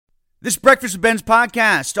This Breakfast with Ben's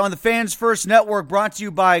podcast on the Fans First Network, brought to you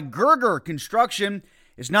by Gerger Construction.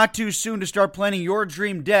 It's not too soon to start planning your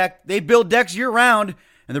dream deck. They build decks year-round,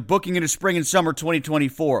 and they're booking into spring and summer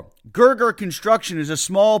 2024. Gerger Construction is a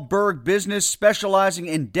small burg business specializing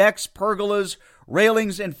in decks, pergolas,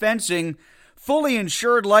 railings, and fencing. Fully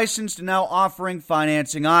insured, licensed, and now offering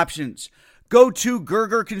financing options. Go to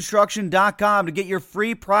GergerConstruction.com to get your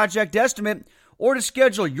free project estimate or to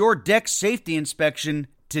schedule your deck safety inspection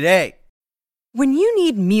today. When you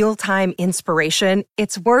need mealtime inspiration,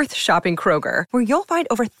 it's worth shopping Kroger, where you'll find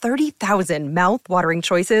over 30,000 mouth-watering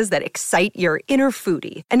choices that excite your inner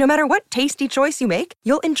foodie. And no matter what tasty choice you make,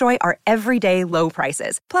 you'll enjoy our everyday low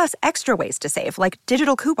prices, plus extra ways to save, like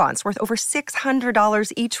digital coupons worth over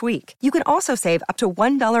 $600 each week. You can also save up to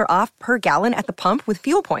 $1 off per gallon at the pump with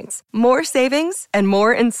fuel points. More savings and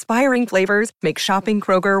more inspiring flavors make shopping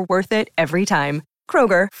Kroger worth it every time.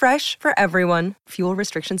 Kroger, fresh for everyone. Fuel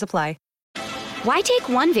restrictions apply. Why take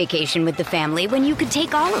one vacation with the family when you could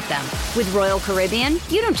take all of them? With Royal Caribbean,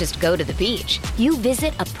 you don't just go to the beach. You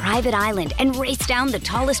visit a private island and race down the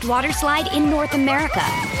tallest water slide in North America.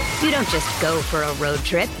 You don't just go for a road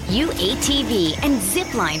trip. You ATV and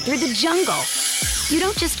zip line through the jungle. You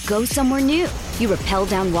don't just go somewhere new. You rappel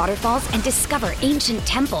down waterfalls and discover ancient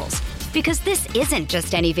temples. Because this isn't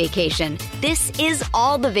just any vacation. This is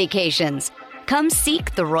all the vacations. Come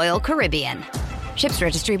seek the Royal Caribbean. Ships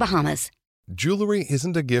Registry, Bahamas. Jewelry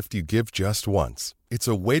isn't a gift you give just once. It's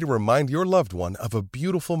a way to remind your loved one of a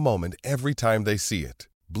beautiful moment every time they see it.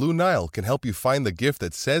 Blue Nile can help you find the gift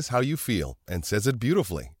that says how you feel and says it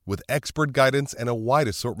beautifully, with expert guidance and a wide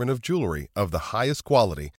assortment of jewelry of the highest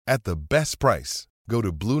quality at the best price. Go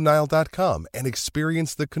to BlueNile.com and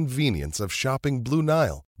experience the convenience of shopping Blue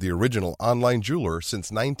Nile, the original online jeweler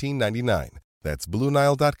since 1999. That's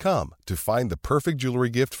BlueNile.com to find the perfect jewelry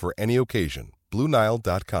gift for any occasion.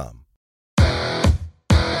 BlueNile.com.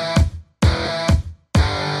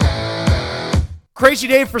 Crazy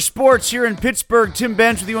day for sports here in Pittsburgh. Tim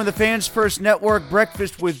Benz with you on the Fans First Network,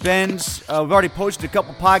 Breakfast with Benz. We've already posted a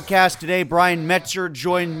couple podcasts today. Brian Metzer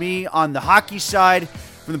joined me on the hockey side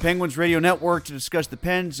from the Penguins Radio Network to discuss the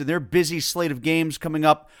Pens and their busy slate of games coming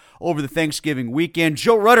up over the Thanksgiving weekend.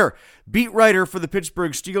 Joe Rutter, beat writer for the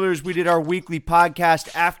Pittsburgh Steelers. We did our weekly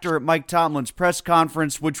podcast after Mike Tomlin's press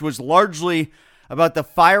conference, which was largely about the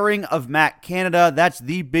firing of Matt Canada. That's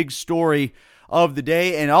the big story of the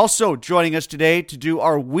day. And also joining us today to do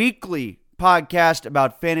our weekly podcast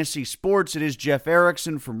about fantasy sports, it is Jeff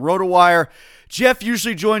Erickson from RotoWire. Jeff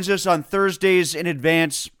usually joins us on Thursdays in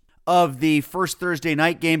advance of the first Thursday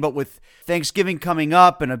night game, but with Thanksgiving coming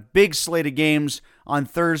up and a big slate of games on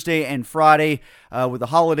Thursday and Friday, with the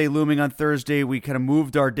holiday looming on Thursday, we kind of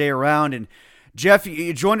moved our day around. And Jeff,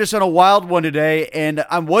 you joined us on a wild one today, and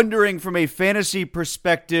I'm wondering from a fantasy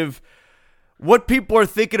perspective what people are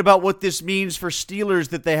thinking about what this means for Steelers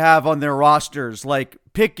that they have on their rosters, like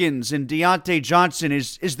Pickens and Deontay Johnson.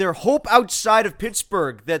 Is there hope outside of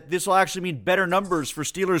Pittsburgh that this will actually mean better numbers for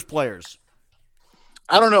Steelers players?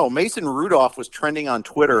 I don't know. Mason Rudolph was trending on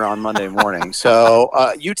Twitter on Monday morning. So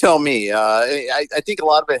you tell me. I think a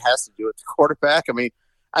lot of it has to do with the quarterback. I mean,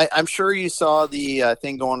 I'm sure you saw the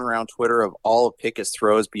thing going around Twitter of all of Pickett's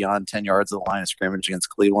throws beyond 10 yards of the line of scrimmage against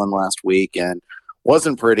Cleveland last week, and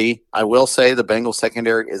wasn't pretty. I will say the Bengals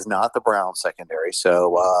secondary is not the Browns secondary.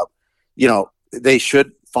 So, they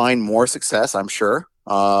should find more success, I'm sure,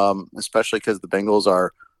 especially because the Bengals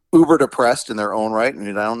are uber depressed in their own right.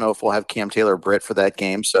 And I don't know if we'll have Cam Taylor-Britt for that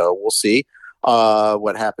game. So we'll see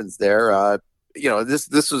what happens there.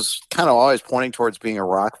 This was kind of always pointing towards being a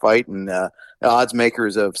rock fight, and the odds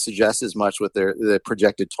makers have suggested as much with their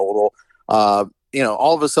projected total. All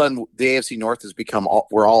of a sudden the AFC North has become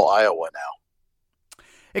we're all Iowa now.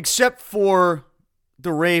 Except for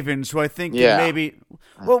the Ravens, who I think maybe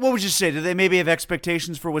 – what would you say? Do they maybe have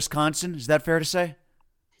expectations for Wisconsin? Is that fair to say?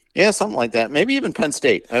 Yeah, something like that. Maybe even Penn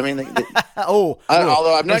State. I mean, although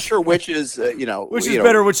I'm not sure which is, which is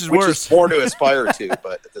better, which is worse. Which is more to aspire to,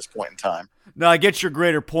 but at this point in time. No, I get your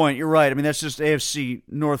greater point. You're right. I mean, that's just AFC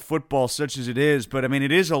North football, such as it is. But, I mean,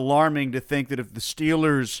 it is alarming to think that if the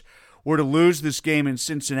Steelers were to lose this game in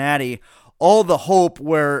Cincinnati, all the hope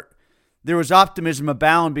where – there was optimism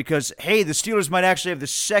abound because, hey, the Steelers might actually have the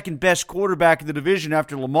second best quarterback in the division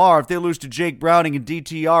after Lamar. If they lose to Jake Browning and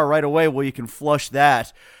DTR right away, well, you can flush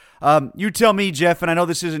that. You tell me, Jeff, and I know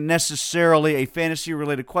this isn't necessarily a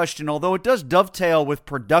fantasy-related question, although it does dovetail with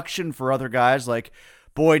production for other guys like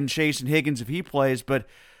Boyd and Chase and Higgins if he plays, but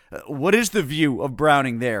what is the view of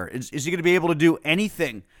Browning there? Is he going to be able to do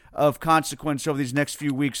anything of consequence over these next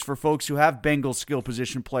few weeks for folks who have Bengals skill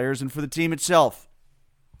position players and for the team itself?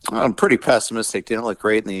 I'm pretty pessimistic. Didn't look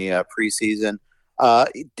great in the preseason.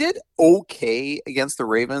 He did okay against the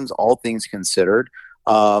Ravens, all things considered.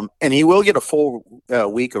 And he will get a full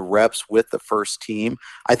week of reps with the first team.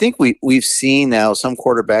 I think we've seen now some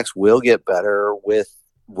quarterbacks will get better with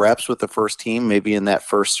reps with the first team, maybe in that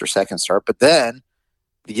first or second start. But then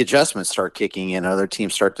the adjustments start kicking in. Other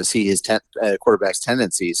teams start to see his quarterback's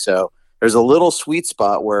tendencies. So there's a little sweet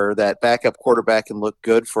spot where that backup quarterback can look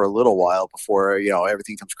good for a little while before,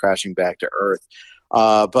 everything comes crashing back to earth.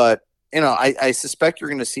 But I suspect you're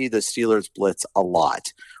going to see the Steelers blitz a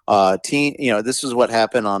lot. This is what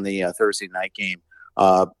happened on the Thursday night game.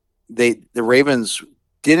 The Ravens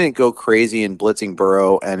didn't go crazy in blitzing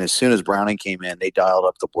Burrow, and as soon as Browning came in, they dialed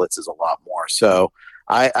up the blitzes a lot more. So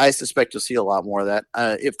I suspect you'll see a lot more of that.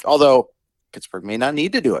 Although Pittsburgh may not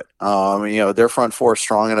need to do it. Their front four is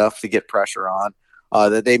strong enough to get pressure on.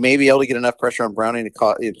 That they may be able to get enough pressure on Browning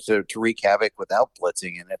to wreak havoc without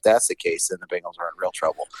blitzing. And if that's the case, then the Bengals are in real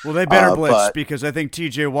trouble. Well, they better blitz because I think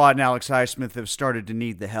T.J. Watt and Alex Highsmith have started to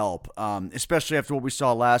need the help, especially after what we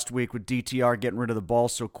saw last week with DTR getting rid of the ball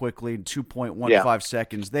so quickly in 2.15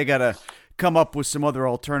 seconds. They got to come up with some other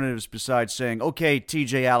alternatives besides saying, okay,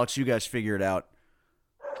 T.J., Alex, you guys figure it out.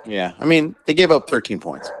 Yeah, I mean, they gave up 13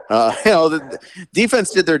 points. The defense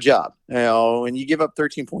did their job. When you give up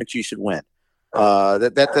 13 points, you should win.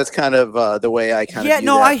 That's kind of the way I kind of view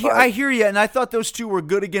that. I hear you, and I thought those two were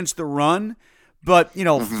good against the run, but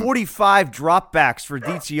 45 dropbacks for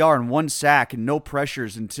DTR and 1 sack and no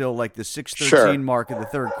pressures until like the 6:13 mark of the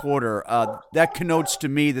third quarter. That connotes to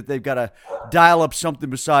me that they've got to dial up something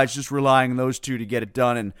besides just relying on those two to get it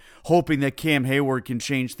done and hoping that Cam Hayward can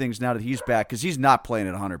change things now that he's back because he's not playing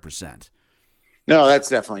at 100%. No, that's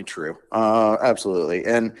definitely true. Absolutely.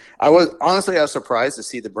 And I was surprised to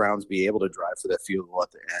see the Browns be able to drive for that field goal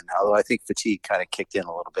at the end, although I think fatigue kind of kicked in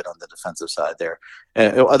a little bit on the defensive side there.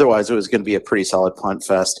 Otherwise, it was going to be a pretty solid punt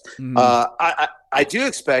fest. I do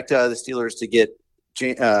expect the Steelers to get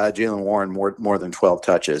Jaylen Warren more than 12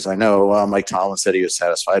 touches. I know Mike Tomlin said he was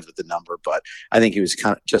satisfied with the number, but I think he was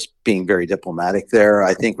kind of just being very diplomatic there.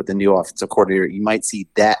 I think with the new offensive coordinator, you might see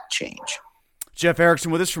that change. Jeff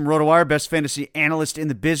Erickson with us from RotoWire, best fantasy analyst in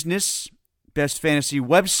the business. Best fantasy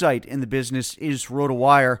website in the business is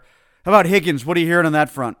RotoWire. How about Higgins? What are you hearing on that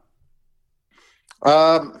front?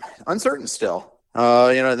 Uncertain still.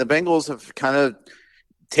 The Bengals have kind of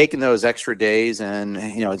taken those extra days, and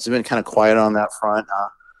it's been kind of quiet on that front.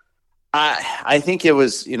 I think it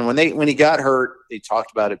was when he got hurt, they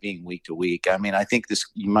talked about it being week to week. I mean, I think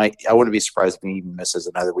I wouldn't be surprised if he even misses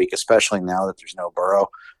another week, especially now that there's no Burrow.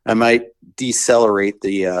 I might decelerate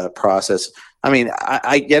the process. I mean,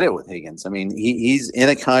 I get it with Higgins. I mean, he's in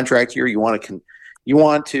a contract year. You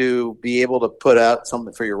want to be able to put out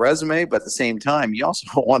something for your resume, but at the same time, you also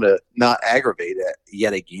don't want to not aggravate it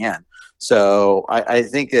yet again. So I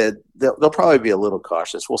think that they'll probably be a little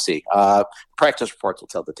cautious. We'll see. Practice reports will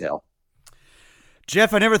tell the tale.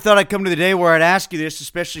 Jeff, I never thought I'd come to the day where I'd ask you this,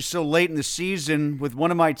 especially so late in the season with one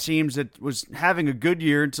of my teams that was having a good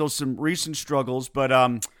year until some recent struggles.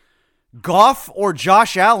 But Goff or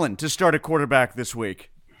Josh Allen to start a quarterback this week?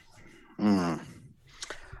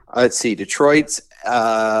 Let's see. Detroit's, what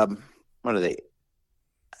are they?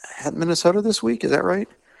 At Minnesota this week? Is that right?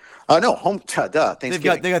 No, home.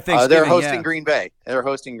 Thanksgiving. They got Thanksgiving. They're hosting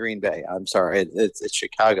Green Bay. I'm sorry. It's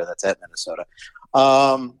Chicago. That's at Minnesota.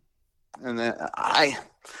 And then I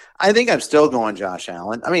think I'm still going Josh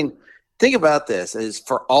Allen. I mean, think about this: is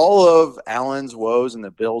for all of Allen's woes and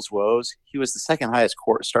the Bills' woes, he was the second highest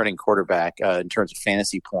starting quarterback in terms of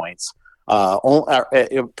fantasy points on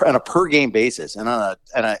a per game basis, and on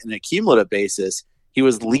an cumulative basis, he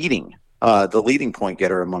was leading the leading point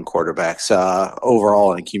getter among quarterbacks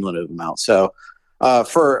overall in a cumulative amount. So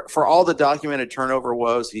for all the documented turnover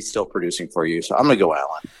woes, he's still producing for you. So I'm going to go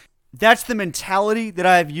Allen. That's the mentality that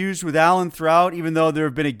I've used with Allen throughout, even though there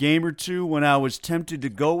have been a game or two when I was tempted to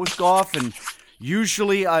go with Goff, and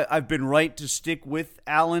usually I've been right to stick with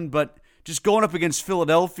Allen, but just going up against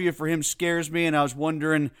Philadelphia for him scares me, and I was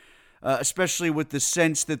wondering, especially with the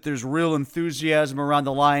sense that there's real enthusiasm around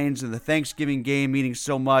the Lions and the Thanksgiving game meaning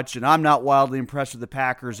so much, and I'm not wildly impressed with the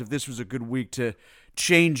Packers, if this was a good week to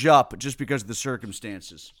change up just because of the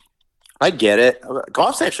circumstances. I get it.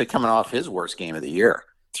 Goff's actually coming off his worst game of the year.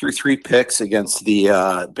 Threw 3 picks against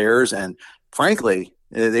the Bears, and frankly,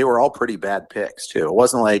 they were all pretty bad picks too. It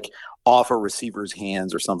wasn't like off a receiver's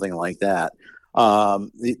hands or something like that.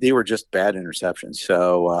 They were just bad interceptions.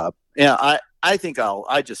 So I think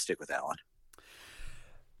I just stick with Allen.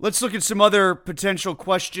 Let's look at some other potential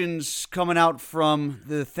questions coming out from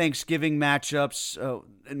the Thanksgiving matchups.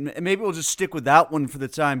 And maybe we'll just stick with that one for the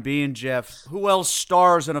time being, Jeff. Who else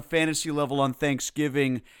stars on a fantasy level on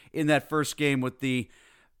Thanksgiving in that first game with the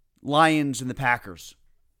Lions and the Packers?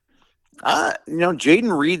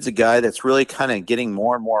 Jaden Reed's a guy that's really kind of getting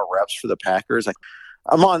more and more reps for the Packers.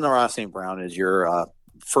 Amon-Ra St. Brown is your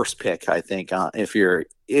first pick, I think. If you're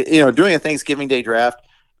doing a Thanksgiving Day draft,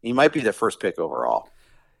 he might be the first pick overall.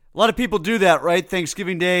 A lot of people do that, right?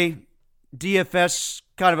 Thanksgiving Day, DFS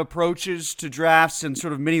kind of approaches to drafts and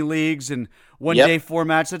sort of mini leagues and one-day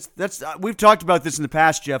formats. That's we've talked about this in the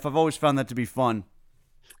past, Jeff. I've always found that to be fun.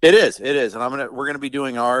 It is, and we're gonna be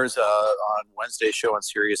doing ours on Wednesday's show on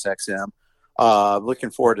Sirius XM. Looking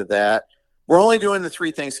forward to that. We're only doing the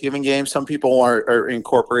 3 Thanksgiving games. Some people are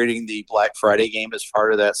incorporating the Black Friday game as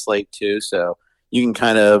part of that slate too, so you can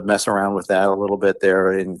kind of mess around with that a little bit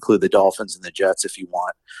there and include the Dolphins and the Jets if you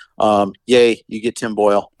want. Yay, you get Tim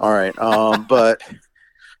Boyle. All right. But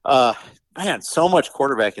man, so much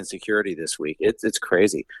quarterback insecurity this week. It's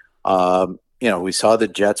crazy. We saw the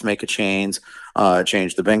Jets make a change.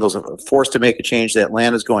 The Bengals are forced to make a change.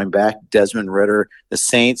 Atlanta's going back. Desmond Ridder. The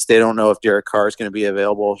Saints, they don't know if Derek Carr is going to be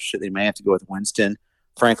available. They may have to go with Winston.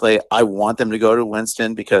 Frankly, I want them to go to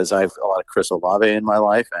Winston because I have a lot of Chris Olave in my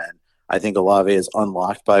life, and I think Olave is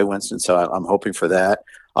unlocked by Winston, so I'm hoping for that.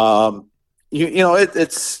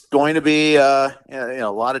 It's going to be a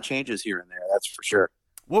lot of changes here and there. That's for sure.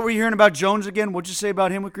 What were you hearing about Jones again? What'd you say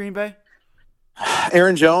about him with Green Bay?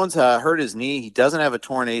 Aaron Jones hurt his knee. He doesn't have a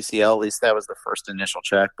torn ACL. At least that was the first initial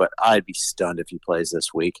check. But I'd be stunned if he plays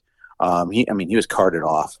this week. He was carted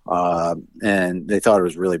off, and they thought it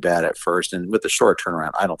was really bad at first. And with the short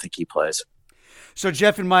turnaround, I don't think he plays. So,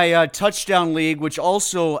 Jeff, in my touchdown league, which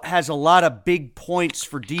also has a lot of big points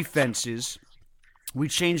for defenses, we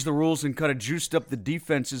changed the rules and kind of juiced up the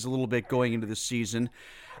defenses a little bit going into the season.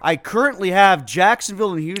 I currently have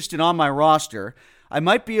Jacksonville and Houston on my roster. I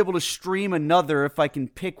might be able to stream another if I can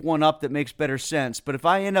pick one up that makes better sense. But if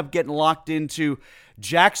I end up getting locked into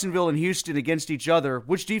Jacksonville and Houston against each other,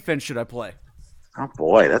 which defense should I play? Oh,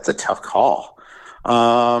 boy, that's a tough call.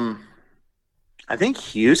 I think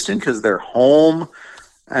Houston because they're home.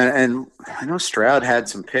 And I know Stroud had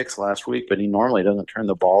some picks last week, but he normally doesn't turn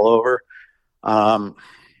the ball over. Man,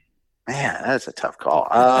 that's a tough call.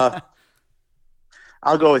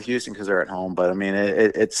 I'll go with Houston because they're at home, but I mean,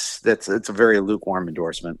 it's a very lukewarm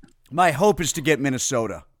endorsement. My hope is to get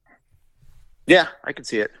Minnesota. Yeah, I can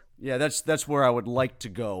see it. Yeah, that's where I would like to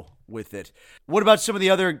go with it. What about some of the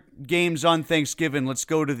other games on Thanksgiving? Let's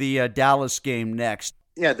go to the Dallas game next.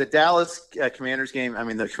 Yeah, the Dallas Commanders game. I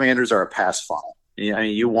mean, the Commanders are a pass funnel.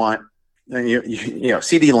 You want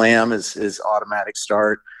CeeDee Lamb is automatic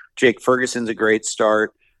start. Jake Ferguson's a great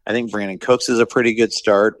start. I think Brandon Cooks is a pretty good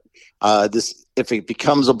start. If it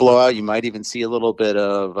becomes a blowout, you might even see a little bit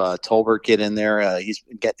of Tolbert get in there. He's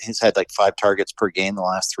had like 5 targets per game the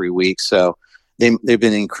last 3 weeks, so they've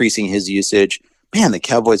been increasing his usage. Man, the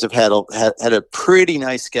Cowboys have had a pretty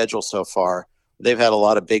nice schedule so far. They've had a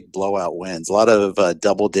lot of big blowout wins, a lot of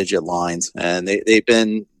double-digit lines, and they've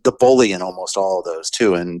been the bully in almost all of those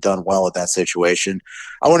too, and done well at that situation.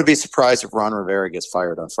 I wouldn't be surprised if Ron Rivera gets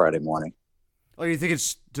fired on Friday morning. Oh, you think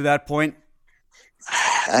it's to that point?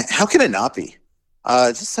 How can it not be?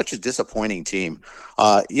 It's just such a disappointing team.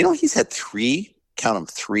 He's had 3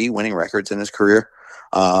 winning records in his career.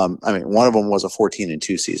 One of them was a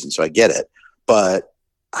 14-2 season, so I get it. But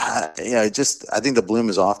I think the bloom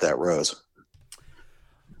is off that rose.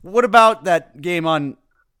 What about that game on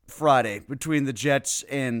Friday between the Jets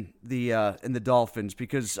and the Dolphins?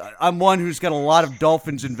 Because I'm one who's got a lot of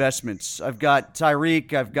Dolphins investments. I've got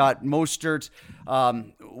Tyreek, I've got Mostert. How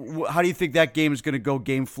do you think that game is going to go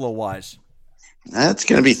game flow wise? That's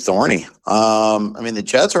going to be thorny. The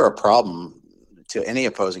Jets are a problem to any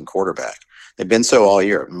opposing quarterback. They've been so all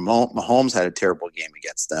year. Mahomes had a terrible game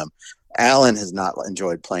against them. Allen has not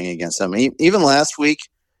enjoyed playing against them. Even last week,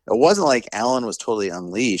 it wasn't like Allen was totally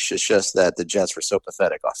unleashed. It's just that the Jets were so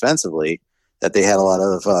pathetic offensively that they had a lot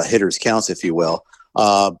of hitters counts, if you will.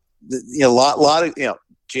 Jalen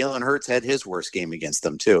Hurts had his worst game against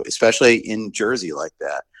them too, especially in Jersey like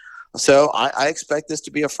that. So I expect this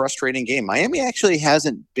to be a frustrating game. Miami actually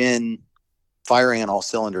hasn't been firing on all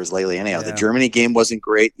cylinders lately anyhow. Yeah. The Germany game wasn't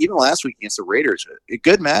great. Even last week against the Raiders, a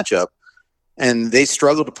good matchup, and they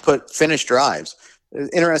struggled to finish drives.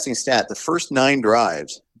 Interesting stat, the first 9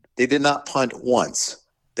 drives, they did not punt once.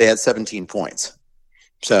 They had 17 points.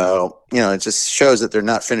 So, it just shows that they're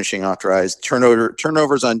not finishing off drives.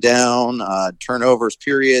 Turnovers on down, turnovers,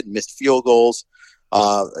 period, missed field goals.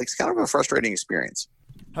 It's kind of a frustrating experience.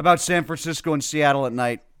 How about San Francisco and Seattle at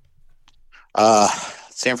night?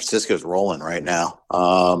 San Francisco's rolling right now.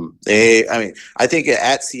 I think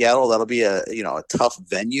at Seattle, that'll be a tough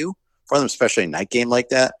venue for them, especially a night game like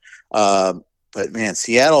that. But man,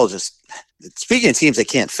 Seattle speaking of teams that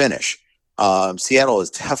can't finish, Seattle is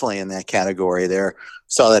definitely in that category there.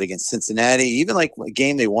 Saw that against Cincinnati, even like a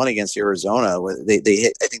game they won against Arizona. They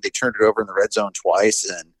hit, I think they turned it over in the red zone twice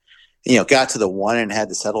and, got to the one and had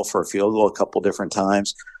to settle for a field goal a couple different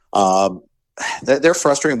times. They're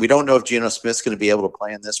frustrating. We don't know if Geno Smith's going to be able to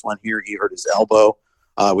play in this one here. He hurt his elbow.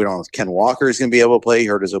 We don't know if Ken Walker is going to be able to play. He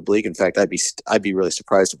hurt his oblique. In fact, I'd be really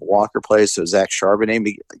surprised if Walker plays. So Zach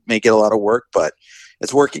Charbonnet may get a lot of work, but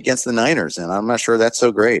it's work against the Niners, and I'm not sure that's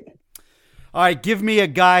so great. All right, give me a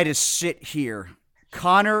guy to sit here.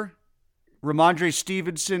 Connor, Ramondre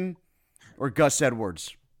Stevenson, or Gus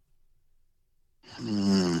Edwards?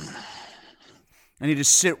 I need to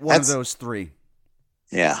sit one of those three.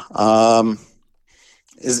 Yeah. And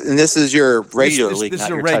this is your regular league, this not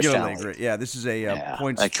is a your regular touchdown league. league. Yeah, this is a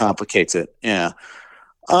points. That complicates it. Yeah.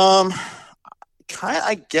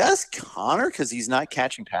 I guess Connor, because he's not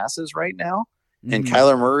catching passes right now. And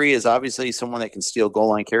Kyler Murray is obviously someone that can steal goal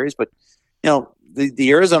line carries. But,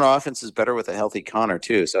 the Arizona offense is better with a healthy Connor,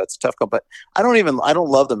 too. So it's a tough call. But I don't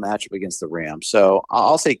love the matchup against the Rams. So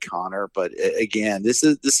I'll say Connor. But, again, this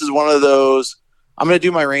is one of those. I'm going to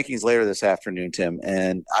do my rankings later this afternoon, Tim,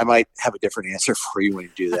 and I might have a different answer for you when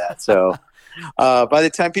you do that. So by the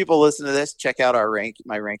time people listen to this, check out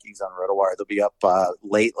my rankings on RotoWire. They'll be up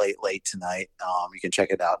late tonight. You can check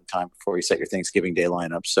it out in time before you set your Thanksgiving Day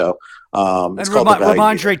lineup. So it's called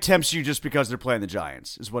Ramondre tempts you just because they're playing the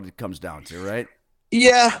Giants is what it comes down to, right?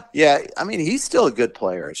 Yeah. I mean, he's still a good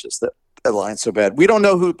player. It's just that the line's so bad. We don't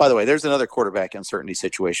know who. By the way, there's another quarterback uncertainty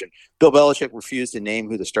situation. Bill Belichick refused to name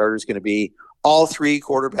who the starter is going to be. All three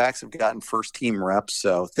quarterbacks have gotten first-team reps,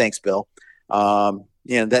 so thanks, Bill.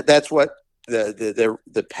 That's what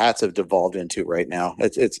the Pats have devolved into right now.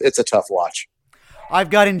 It's a tough watch.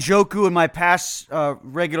 I've got Njoku in my pass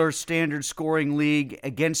regular standard scoring league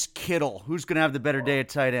against Kittle. Who's going to have the better day at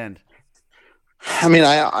tight end? I mean,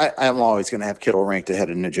 I'm always going to have Kittle ranked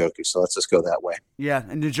ahead of Njoku, so let's just go that way. Yeah,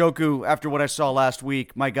 and Njoku, after what I saw last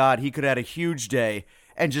week, my God, he could have had a huge day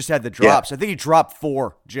and just had the drops. Yeah. I think he dropped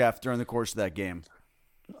 4, Jeff, during the course of that game.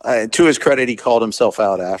 To his credit, he called himself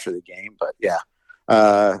out after the game, but yeah.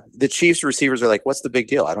 The Chiefs receivers are like, what's the big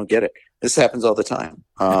deal? I don't get it. This happens all the time.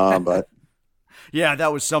 But yeah,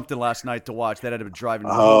 that was something last night to watch. That had been driving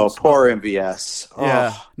me. Oh, poor MVS.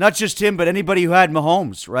 Yeah, not just him, but anybody who had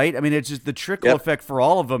Mahomes, right? I mean, it's just the trickle effect for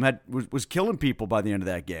all of them was killing people by the end of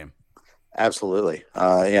that game. Absolutely.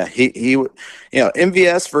 He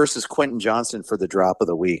MVS versus Quentin Johnston for the drop of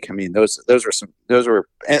the week. I mean, those were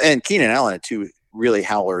and Keenan Allen had 2 really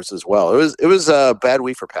howlers as well. It was a bad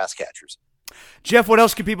week for pass catchers. Jeff, what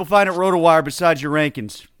else can people find at RotoWire besides your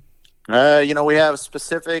rankings? We have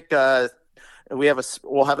specific.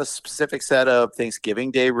 We'll have a specific set of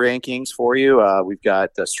Thanksgiving Day rankings for you. We've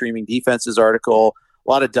got the streaming defenses article, a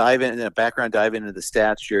lot of background dive into the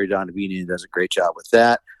stats. Jerry Donavini does a great job with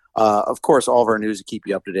that. Of course, all of our news to keep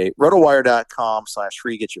you up to date.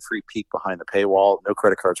 RotoWire.com/free. Get your free peek behind the paywall. No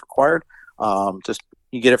credit cards required. Just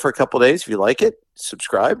you get it for a couple days. If you like it,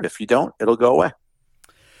 subscribe. If you don't, it'll go away.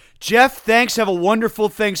 Jeff, thanks. Have a wonderful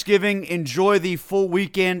Thanksgiving. Enjoy the full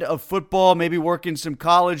weekend of football. Maybe work in some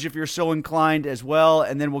college if you're so inclined as well.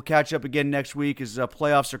 And then we'll catch up again next week as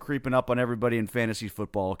playoffs are creeping up on everybody in fantasy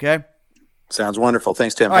football, okay? Sounds wonderful.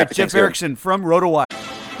 Thanks, Tim. All right, Jeff Erickson from RotoWire.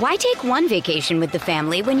 Why take one vacation with the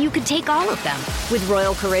family when you could take all of them? With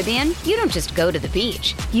Royal Caribbean, you don't just go to the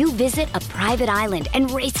beach. You visit a private island and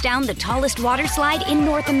race down the tallest water slide in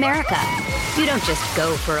North America. You don't just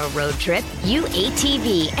go for a road trip. You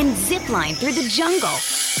ATV and zip line through the jungle.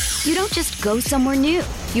 You don't just go somewhere new.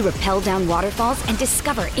 You rappel down waterfalls and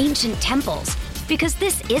discover ancient temples. Because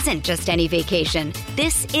this isn't just any vacation.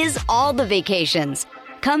 This is all the vacations.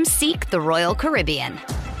 Come seek the Royal Caribbean.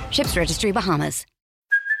 Ships Registry, Bahamas.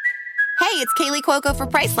 Hey, it's Kaylee Cuoco for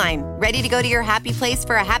Priceline. Ready to go to your happy place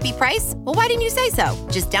for a happy price? Well, why didn't you say so?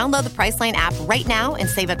 Just download the Priceline app right now and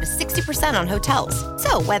save up to 60% on hotels.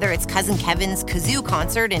 So whether it's Cousin Kevin's Kazoo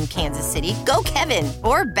Concert in Kansas City, go Kevin,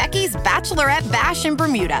 or Becky's Bachelorette Bash in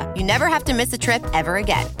Bermuda, you never have to miss a trip ever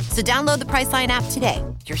again. So download the Priceline app today.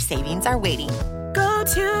 Your savings are waiting. Go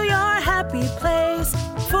to your happy place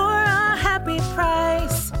for a happy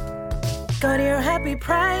price. Go to your happy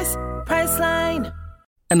price, Priceline.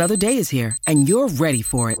 Another day is here, and you're ready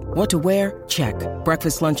for it. What to wear? Check.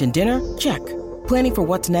 Breakfast, lunch, and dinner? Check. Planning for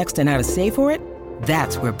what's next and how to save for it?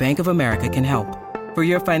 That's where Bank of America can help. For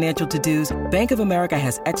your financial to-dos, Bank of America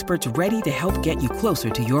has experts ready to help get you closer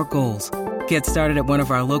to your goals. Get started at one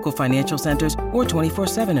of our local financial centers or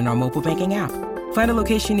 24/7 in our mobile banking app. Find a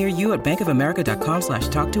location near you at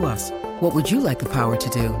bankofamerica.com/talktous. What would you like the power to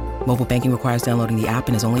do? Mobile banking requires downloading the app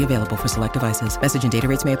and is only available for select devices. Message and data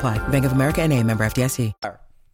rates may apply. Bank of America N.A., member FDIC.